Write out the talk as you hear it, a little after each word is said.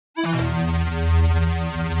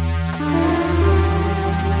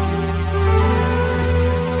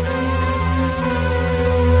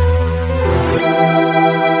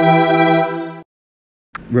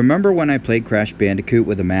Remember when I played Crash Bandicoot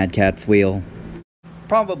with a Mad Catz wheel?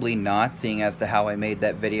 Probably not, seeing as to how I made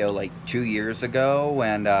that video like 2 years ago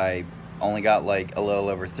and I only got like a little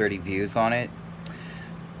over 30 views on it.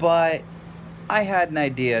 But I had an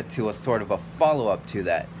idea to a sort of a follow-up to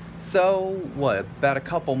that. So, about a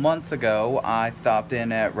couple months ago, I stopped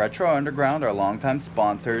in at Retro Underground, our longtime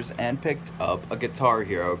sponsors, and picked up a Guitar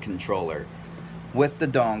Hero controller with the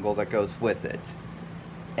dongle that goes with it.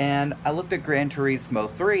 And I looked at Gran Turismo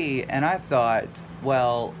 3 and I thought,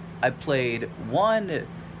 well, I played one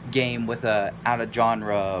game with a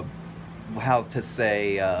out-of-genre, how to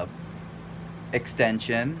say,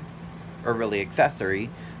 extension, or really accessory,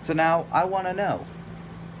 so now I want to know,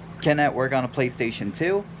 can that work on a PlayStation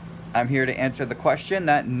 2? I'm here to answer the question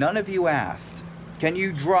that none of you asked. Can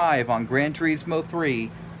you drive on Gran Turismo 3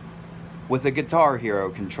 with a Guitar Hero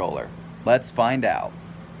controller? Let's find out.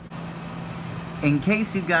 In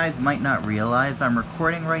case you guys might not realize, I'm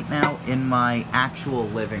recording right now in my actual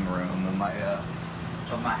living room of my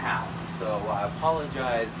house. So I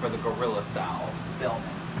apologize for the guerrilla style filming.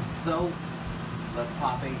 So let's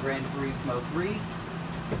pop in Gran Turismo 3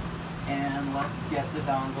 and let's get the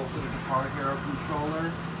dongle for the Guitar Hero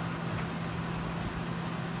controller.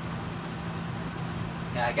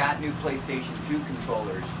 Now I got new PlayStation 2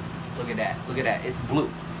 controllers. Look at that, look at that. It's blue.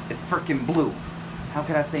 It's freaking blue. How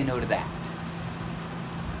could I say no to that?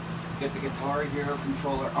 Get the Guitar Hero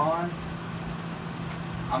controller on.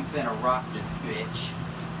 I'm finna rock this bitch.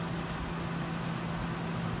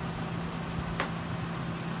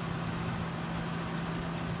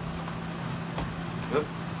 Oop.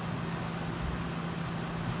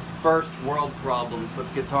 First world problems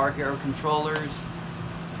with Guitar Hero controllers.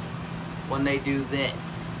 When they do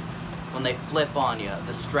this. When they flip on you.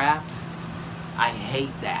 The straps. I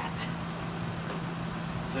hate that.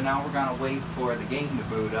 So now we're gonna wait for the game to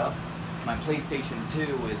boot up. My PlayStation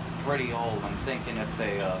 2 is pretty old. I'm thinking it's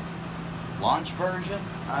a launch version.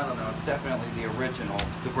 I don't know. It's definitely the original,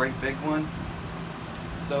 the great big one.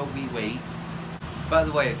 So we wait. By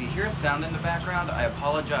the way, if you hear a sound in the background, I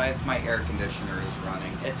apologize. My air conditioner is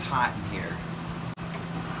running. It's hot in here.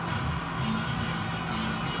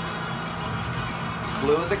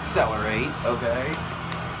 Blue is accelerate. Okay.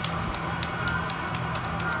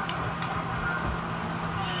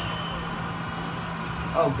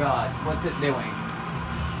 Oh God, what's it doing?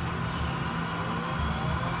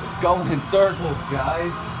 It's going in circles,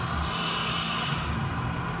 guys.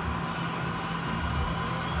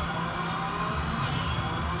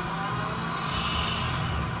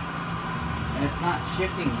 And it's not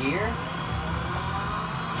shifting gear?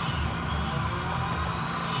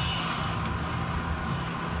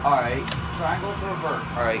 Alright, triangle's reverse.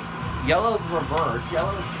 Alright, yellow's reverse,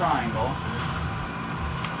 yellow is triangle.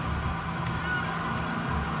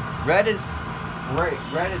 Red is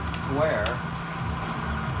square.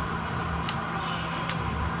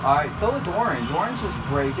 Alright, so is orange. Orange is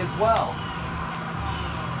break as well.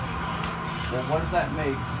 Well, what does that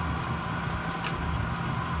make?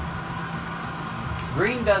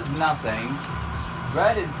 Green does nothing.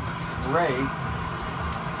 Red is break.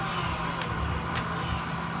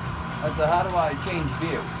 So how do I change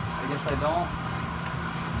view? I guess I don't.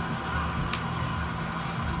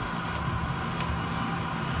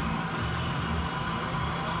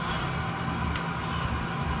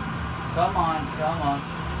 Come on, come on.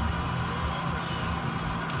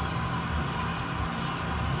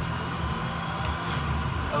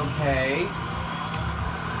 Okay.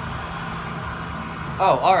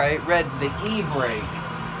 Oh, alright, red's the E-brake.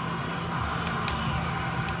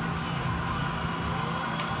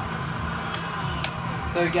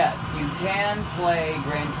 So yes, you can play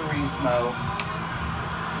Gran Turismo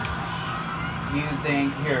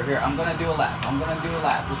using, here, I'm gonna do a lap.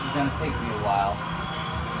 This is gonna take me a while.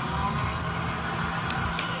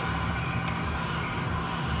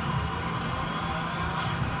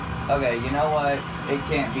 Okay, you know what? It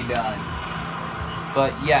can't be done.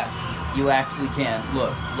 But yes, you actually can.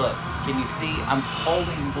 Look. Can you see? I'm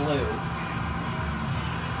holding blue.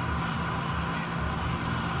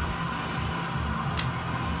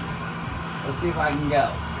 Let's see if I can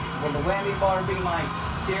go. Will the whammy bar be my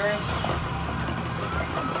steering?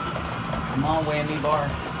 Come on, whammy bar.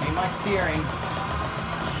 Be my steering.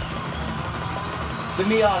 The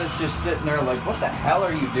Miata is just sitting there like, what the hell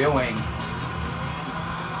are you doing?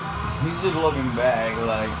 He's just looking back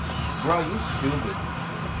like, bro, you stupid.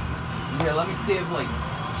 Here, let me see if, like,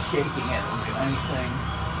 shaking it will do anything.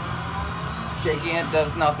 Shaking it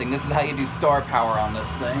does nothing. This is how you do star power on this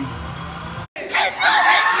thing.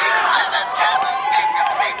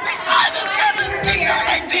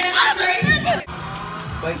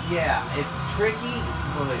 But yeah, it's tricky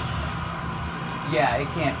But yeah, it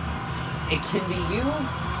can be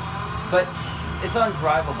used, but it's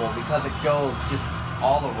undrivable because it goes just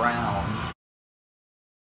all around.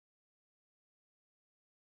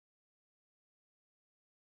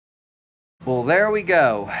 Well, there we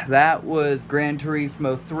go. That was Gran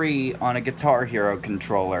Turismo 3 on a Guitar Hero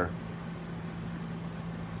controller.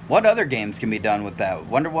 What other games can be done with that?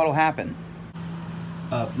 Wonder what'll happen.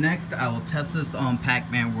 Up next, I will test this on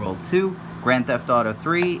Pac-Man World 2, Grand Theft Auto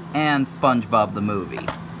 3, and SpongeBob the Movie.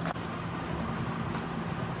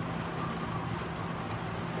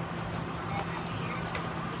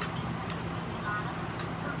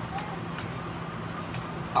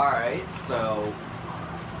 Alright, so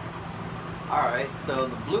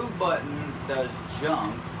the blue button does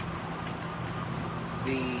jumps,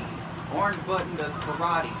 the orange button does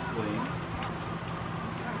karate swings,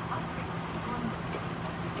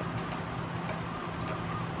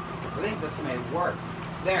 I think this may work.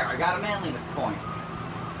 There, I got a manliness point.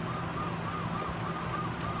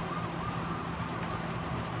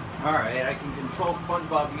 Alright, I can control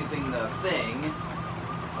SpongeBob using the thing.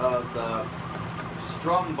 The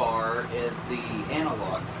strum bar is the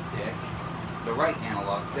analog stick. The right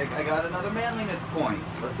analog stick. I got another manliness point.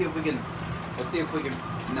 Let's see if we can,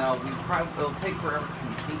 no, it'll take forever to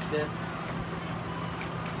complete this.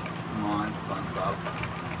 Come on, SpongeBob.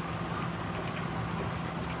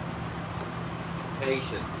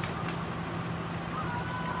 Patience.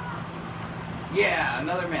 Yeah,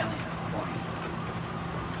 another manliness point.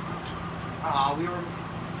 Ah, we were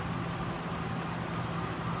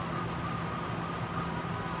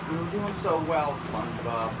doing so well,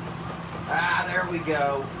 SpongeBob. Ah, there we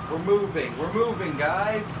go. We're moving,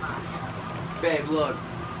 guys. Babe, look.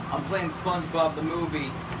 I'm playing SpongeBob the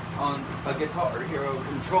Movie on a Guitar Hero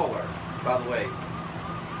controller. By the way,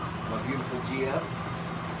 my beautiful GF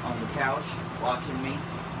on the couch watching me.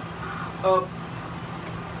 Oh,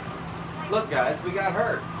 look, guys, we got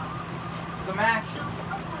hurt. Some action.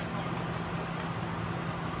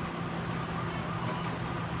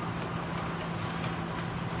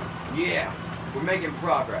 Yeah, we're making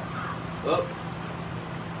progress. Oh,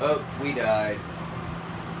 we died.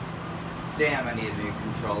 Damn, I need a new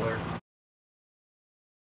controller.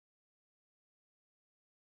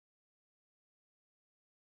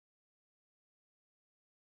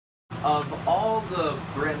 Of all the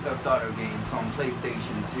Grand Theft Auto games on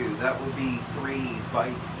PlayStation 2, that would be 3,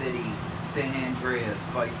 Vice City, San Andreas,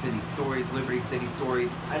 Vice City Stories, Liberty City Stories.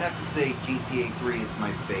 I'd have to say GTA 3 is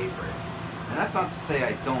my favorite. And that's not to say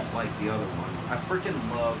I don't like the other ones. I freaking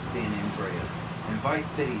love San Andreas. And Vice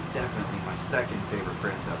City is definitely my second favorite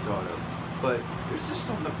Grand Theft Auto. But there's just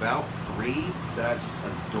something about 3 that I just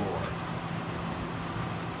adore.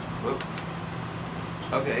 Whoop.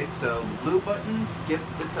 Okay, so the blue button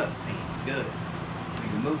skipped the cutscene. Good. We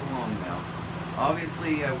can move along now.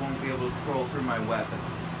 Obviously, I won't be able to scroll through my weapons.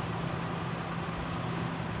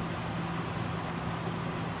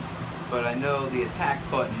 But I know the attack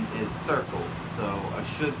button is circled, so I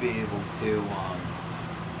should be able to,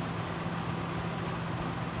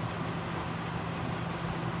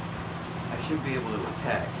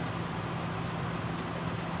 attack.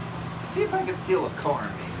 See if I can steal a car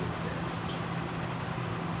maybe with this.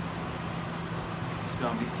 It's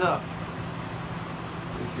gonna be tough.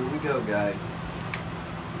 But here we go, guys.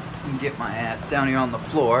 And get my ass down here on the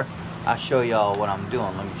floor. I'll show y'all what I'm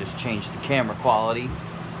doing. Let me just change the camera quality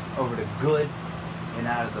over to good and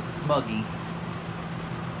out of the smuggy.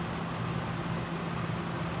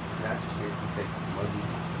 Did I just seriously say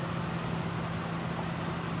smuggy?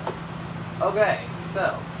 Okay,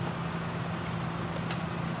 so.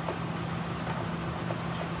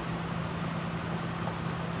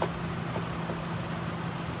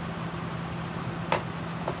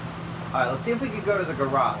 Alright, let's see if we can go to the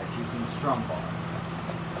garage using the strum bar.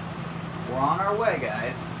 We're on our way,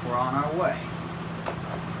 guys. We're on our way.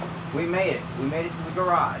 We made it. We made it to the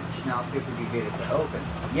garage. Now let's see if we can get it to open.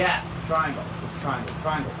 Yes! Triangle. It's triangle,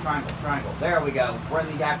 triangle, triangle, triangle. There we go. We're in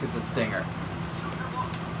the Yakuza stinger.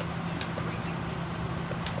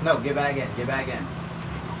 No, get back in. Get back in.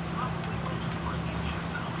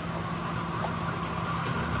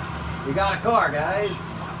 We got a car, guys.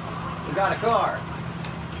 We got a car.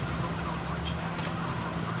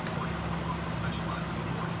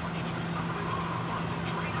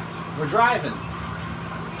 We're driving.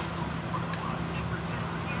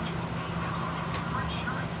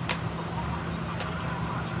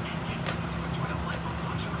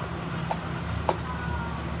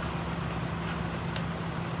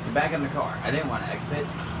 Get back in the car. I didn't want to exit.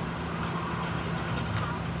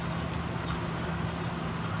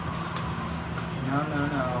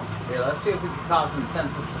 No. Here, let's see if we can cause some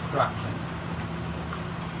senseless destruction.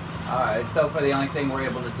 Alright, so far the only thing we're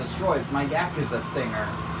able to destroy is my Yakuza stinger.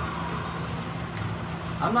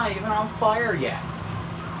 I'm not even on fire yet.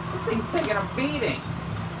 This thing's taking a beating.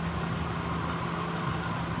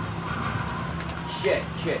 Shit,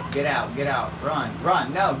 get out,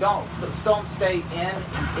 run. No, don't stay in,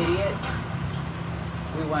 you idiot.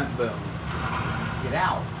 We went boom. Get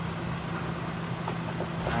out.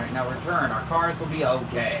 Alright, now return. Our cars will be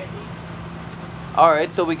okay.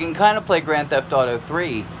 Alright, so we can kind of play Grand Theft Auto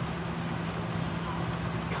 3.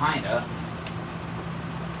 Kinda.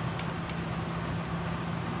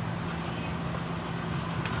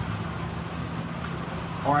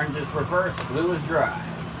 Orange is reverse, blue is drive.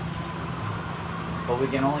 But we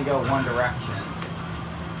can only go one direction.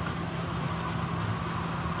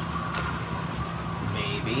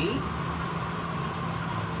 Maybe?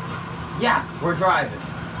 Yes, we're driving.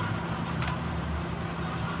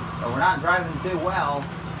 But we're not driving too well.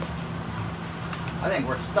 I think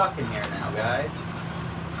we're stuck in here now, guys.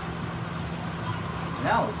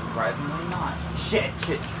 No, surprisingly not. Shit.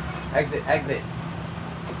 Exit.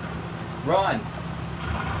 Run.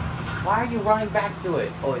 Why are you running back to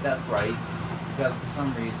it? Oh, wait, that's right. Because for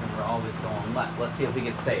some reason we're always going left. Let's see if we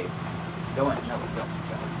get saved. Go in. No, go.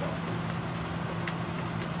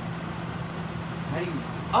 How do you...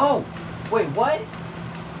 Oh! Wait, what?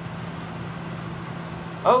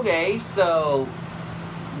 Okay, so...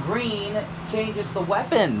 green changes the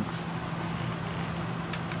weapons.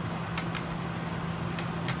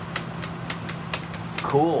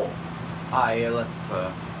 Cool. Yeah, let's,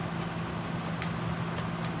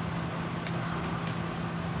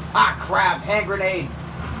 Ah, crap! Hand grenade!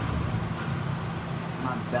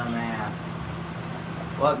 My dumbass.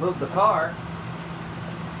 Well, it moved the car.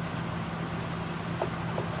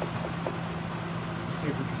 Let's see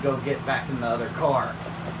if we could go get back in the other car.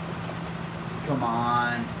 Come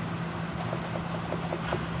on.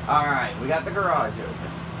 Alright, we got the garage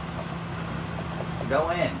open. Go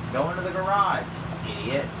in. Go into the garage,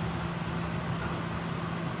 idiot.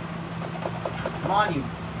 Come on, you...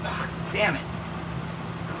 Ugh, damn it.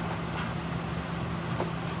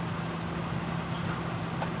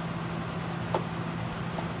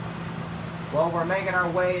 Well, we're making our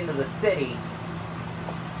way into the city.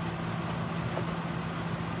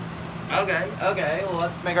 Okay, well,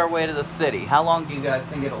 let's make our way to the city. How long do you guys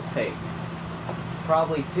think it'll take?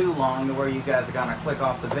 Probably too long to where you guys are gonna click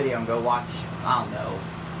off the video and go watch, I don't know,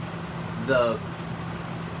 the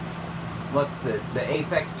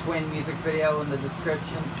Aphex Twin music video in the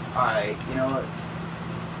description. Alright, you know what?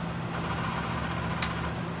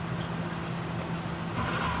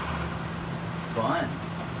 Fun.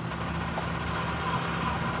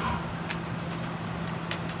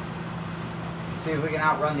 See if we can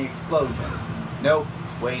outrun the explosion. Nope.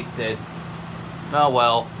 Wasted. Oh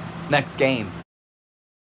well. Next game.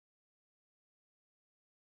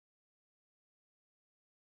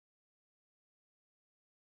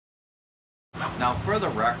 Now, for the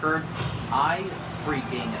record, I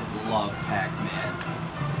freaking love Pac-Man.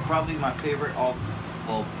 It's probably my favorite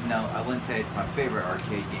well, no, I wouldn't say it's my favorite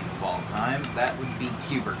arcade game of all time. That would be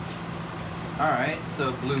Q*bert. Alright,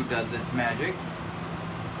 so blue does its magic.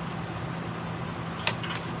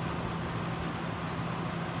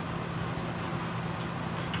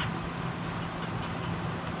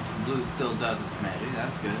 Blue still does its magic.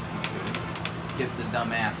 That's good. Skip the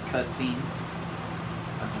dumbass cutscene.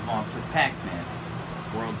 Let's move on to Pac-Man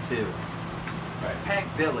World 2. Alright, Pac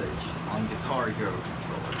Village on Guitar Hero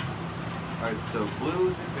controller. Alright, so blue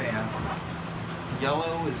is advance.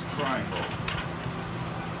 Yellow is triangle.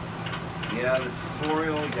 Yeah, the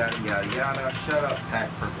tutorial, yada. Shut up, Pac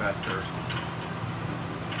Professor.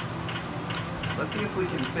 Let's see if we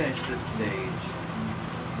can finish this stage.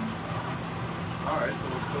 Alright, so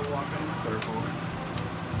we're still walking in a circle.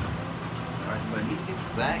 Alright, so I need to get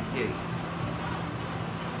to that gate.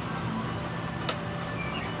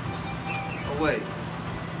 Oh wait,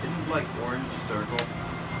 didn't like orange circle?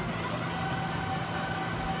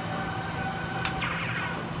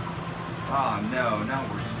 Ah no, now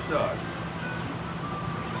we're stuck.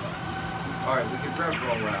 Alright, we can rev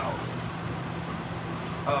roll out.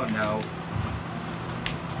 Oh no.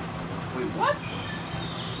 Wait, what?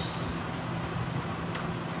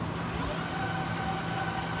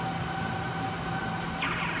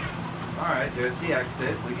 Alright, there's the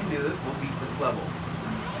exit. We can do this. We'll beat this level.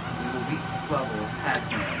 We will beat this level of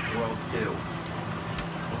Pac-Man World 2.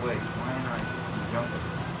 Oh wait, why am I jumping?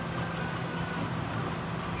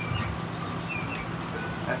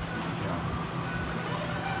 Exit jump.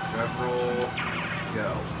 Rev roll. Go.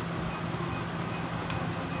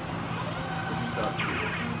 Push stuff here.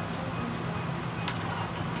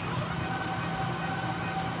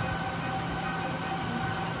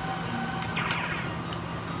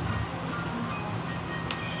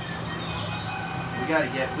 We gotta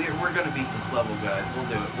get, we're gonna beat this level, guys. We'll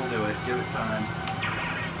do it. Give it time.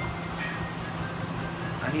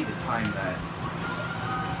 I need to time that.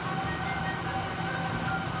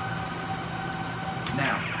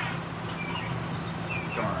 Now.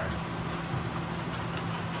 Darn.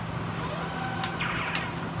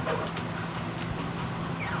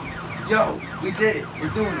 Yo, we did it. We're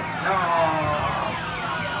doing it. No.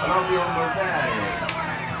 I thought we almost had it.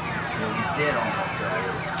 Well, we did almost have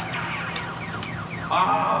it.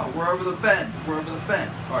 Ah, we're over the fence. We're over the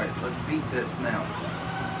fence. Alright, let's beat this now.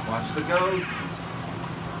 Watch the ghost.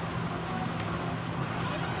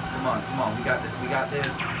 Come on. We got this. We got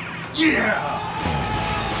this. Yeah!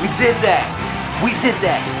 We did that! We did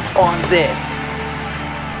that on this!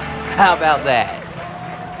 How about that?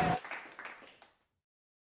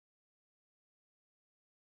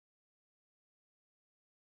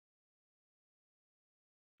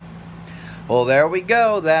 Well, there we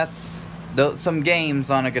go. That's some games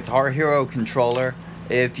on a Guitar Hero controller.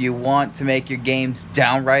 If you want to make your games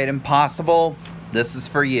downright impossible, this is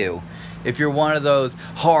for you. If you're one of those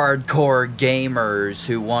hardcore gamers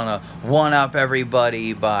who want to one-up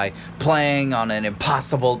everybody by playing on an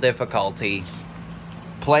impossible difficulty,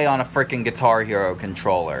 play on a freaking Guitar Hero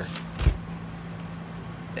controller.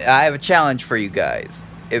 I have a challenge for you guys.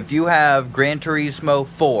 If you have Gran Turismo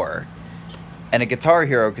 4 and a Guitar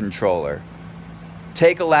Hero controller,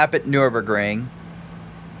 take a lap at Nürburgring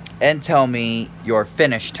and tell me your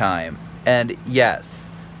finish time. And yes,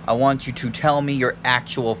 I want you to tell me your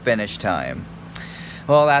actual finish time.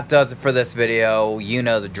 Well, that does it for this video. You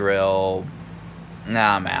know the drill.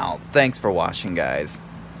 I'm out. Thanks for watching, guys.